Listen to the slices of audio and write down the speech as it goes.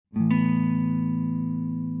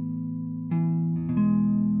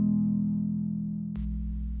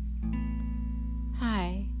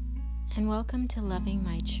and welcome to Loving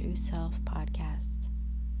My True Self podcast.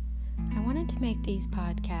 I wanted to make these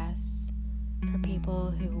podcasts for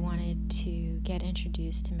people who wanted to get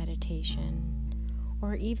introduced to meditation,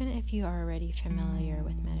 or even if you are already familiar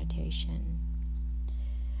with meditation.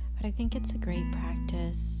 But I think it's a great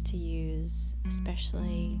practice to use,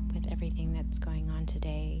 especially with everything that's going on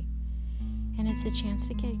today, and it's a chance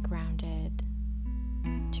to get grounded,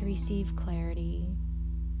 to receive clarity,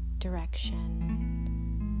 direction,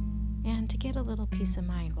 and to get a little peace of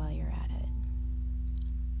mind while you're at it.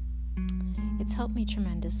 It's helped me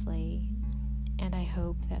tremendously, and I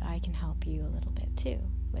hope that I can help you a little bit too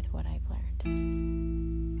with what I've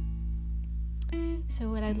learned. So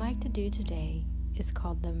what I'd like to do today is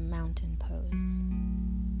called the mountain pose.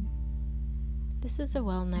 This is a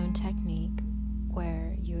well-known technique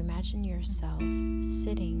where you imagine yourself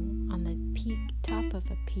sitting on the top of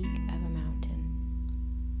a peak of a mountain.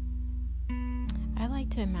 I like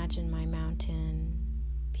to imagine my mountain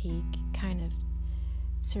peak kind of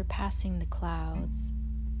surpassing the clouds,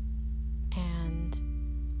 and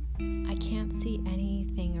I can't see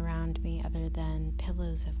anything around me other than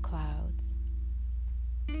pillows of clouds.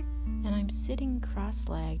 And I'm sitting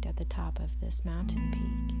cross-legged at the top of this mountain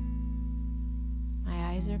peak.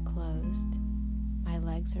 My eyes are closed, my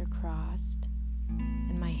legs are crossed,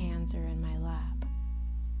 and my hands are in my lap.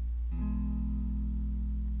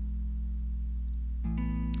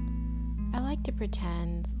 I like to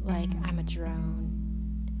pretend like I'm a drone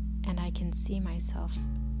and I can see myself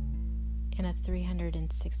in a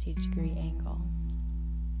 360-degree angle.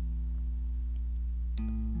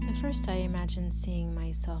 So first I imagine seeing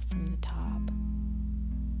myself from the top,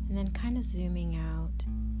 and then kind of zooming out,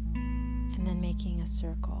 and then making a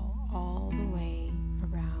circle all the way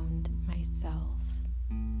around myself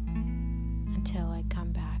until I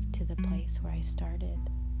come back to the place where I started.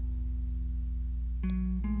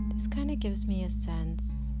 This kind of gives me a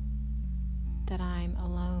sense that I'm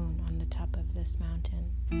alone on the top of this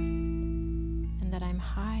mountain, and that I'm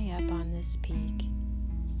high up on this peak,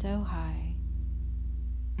 so high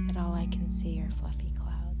that all I can see are fluffy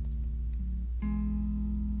clouds.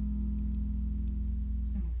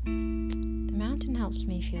 The mountain helps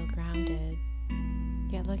me feel grounded,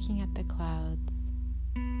 yet looking at the clouds,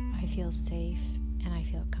 I feel safe and I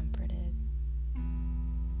feel comforted.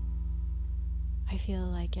 I feel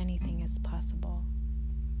like anything is possible,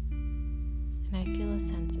 and I feel a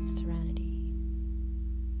sense of serenity.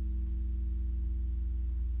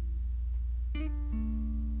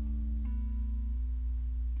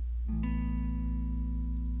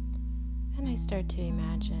 Then I start to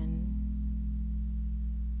imagine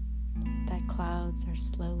that clouds are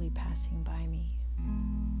slowly passing by me.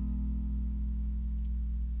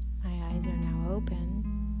 My eyes are now open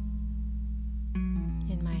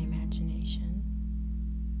in my imagination.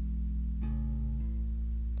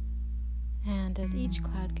 And as each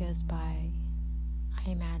cloud goes by, I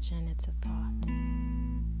imagine it's a thought.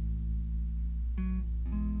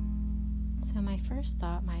 So my first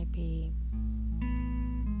thought might be,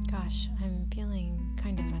 gosh, I'm feeling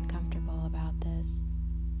kind of uncomfortable about this.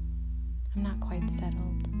 I'm not quite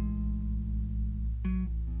settled.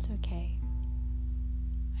 It's okay.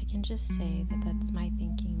 I can just say that that's my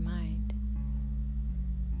thinking mind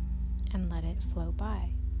and let it flow by.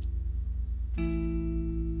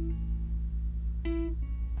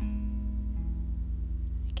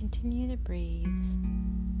 Continue to breathe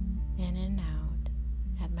in and out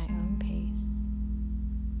at my own pace.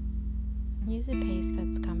 Use a pace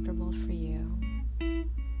that's comfortable for you, where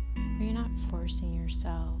you're not forcing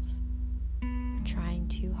yourself or trying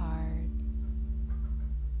too hard.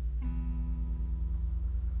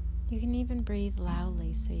 You can even breathe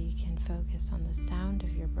loudly so you can focus on the sound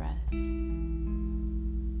of your breath.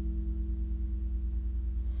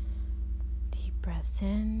 Deep breaths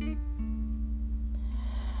in.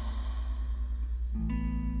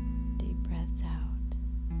 Deep breaths out.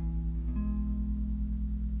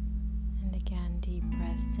 And again, deep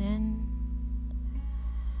breaths in.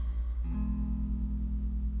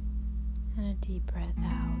 And a deep breath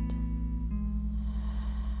out.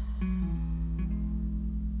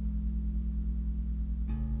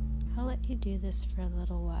 I'll let you do this for a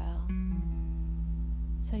little while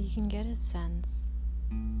so you can get a sense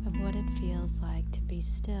of what it feels like to be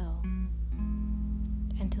still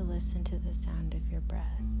and to listen to the sound of your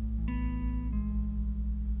breath.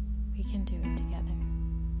 We can do it together.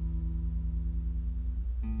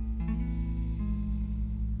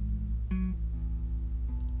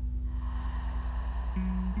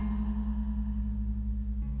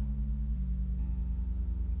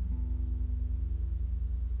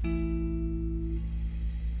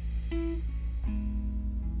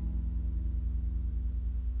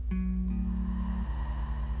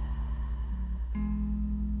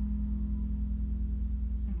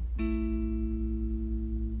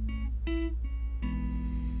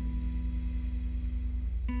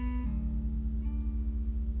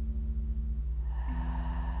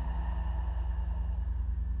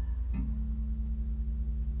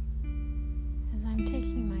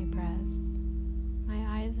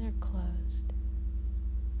 closed.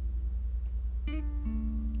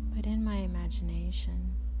 But in my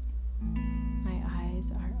imagination, my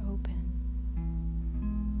eyes are open.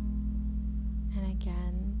 And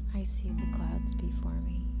again, I see the clouds before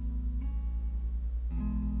me.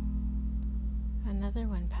 Another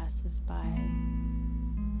one passes by,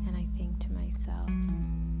 and I think to myself,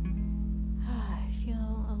 I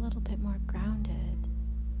feel a little bit more grounded.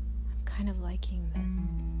 I'm kind of liking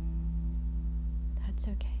this. That's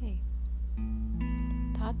okay.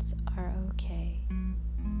 Thoughts are okay.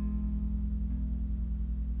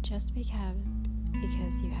 Just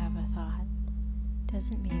because you have a thought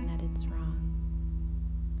doesn't mean that it's wrong.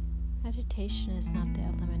 Meditation is not the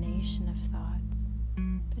elimination of thoughts,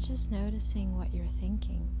 but just noticing what you're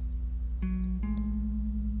thinking,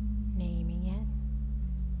 naming it.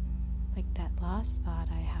 Like that last thought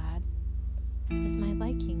I had was my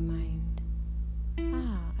liking mind.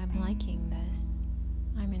 I'm liking this.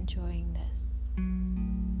 I'm enjoying this.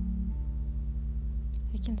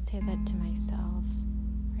 I can say that to myself,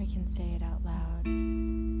 or I can say it out loud.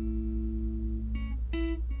 And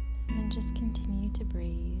then just continue to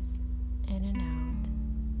breathe in and out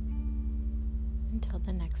until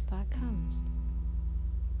the next thought comes.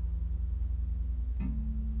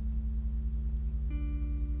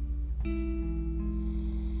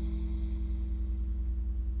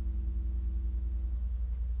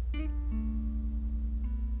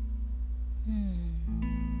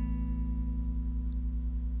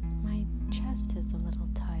 My chest is a little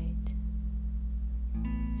tight,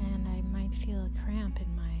 and I might feel a cramp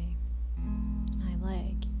in my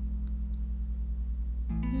leg.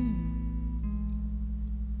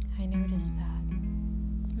 I noticed that.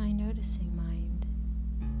 It's my noticing mind.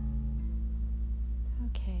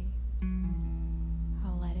 Okay,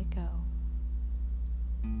 I'll let it go.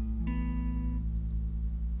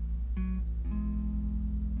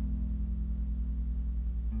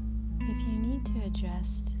 If you need to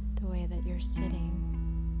adjust the way that you're sitting,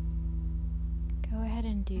 go ahead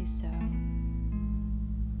and do so.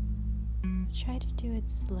 Try to do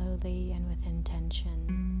it slowly and with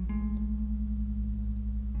intention.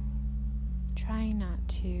 Try not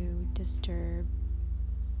to disturb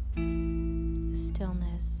the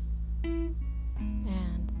stillness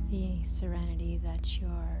and the serenity that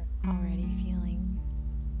you're already feeling.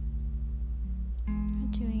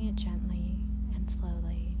 But doing it gently and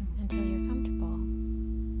slowly until you're comfortable.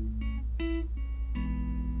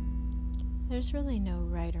 There's really no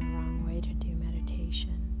right or wrong way to do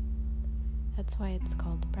meditation. That's why it's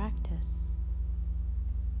called practice.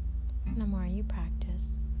 And the more you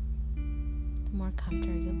practice, the more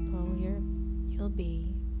comfortable you'll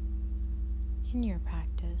be in your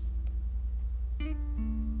practice.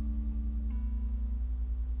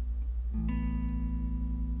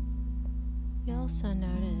 You'll also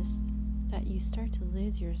notice that you start to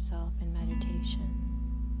lose yourself in meditation.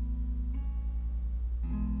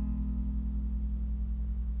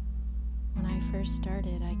 When I first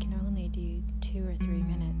started, I can only do 2 or 3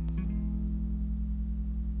 minutes.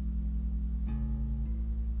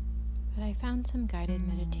 But I found some guided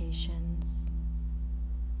meditations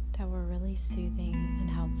that were really soothing and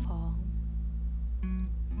helpful,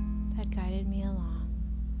 that guided me along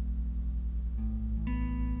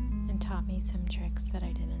and taught me some tricks that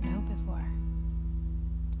I didn't know before,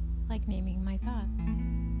 like naming my thoughts.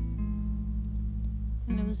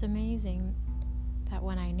 And it was amazing that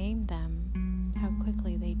when I named them, how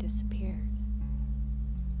quickly they disappeared.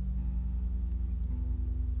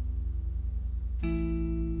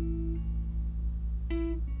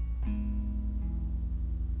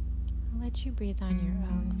 I'll let you breathe on your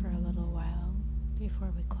own for a little while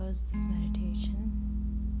before we close this meditation.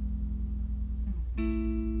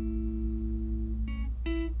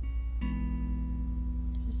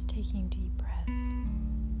 Just taking deep breaths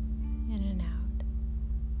in and out,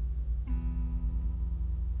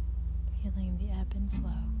 feeling the ebb and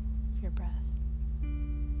flow of your breath.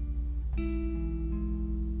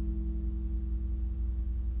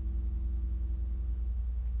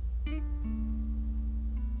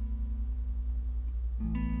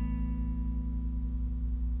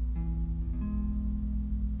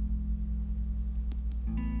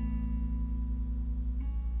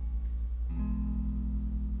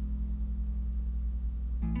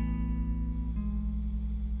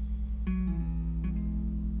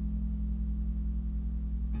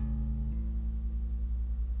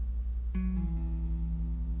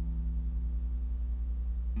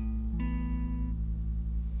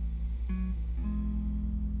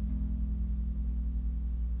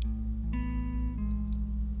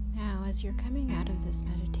 As you're coming out of this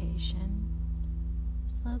meditation,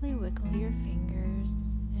 Slowly wiggle your fingers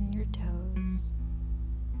and your toes.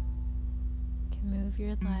 You can move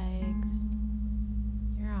your legs,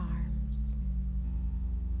 your arms,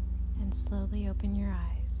 and slowly open your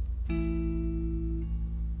eyes.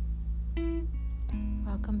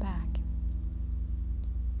 Welcome back,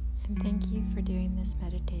 and thank you for doing this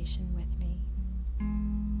meditation with me.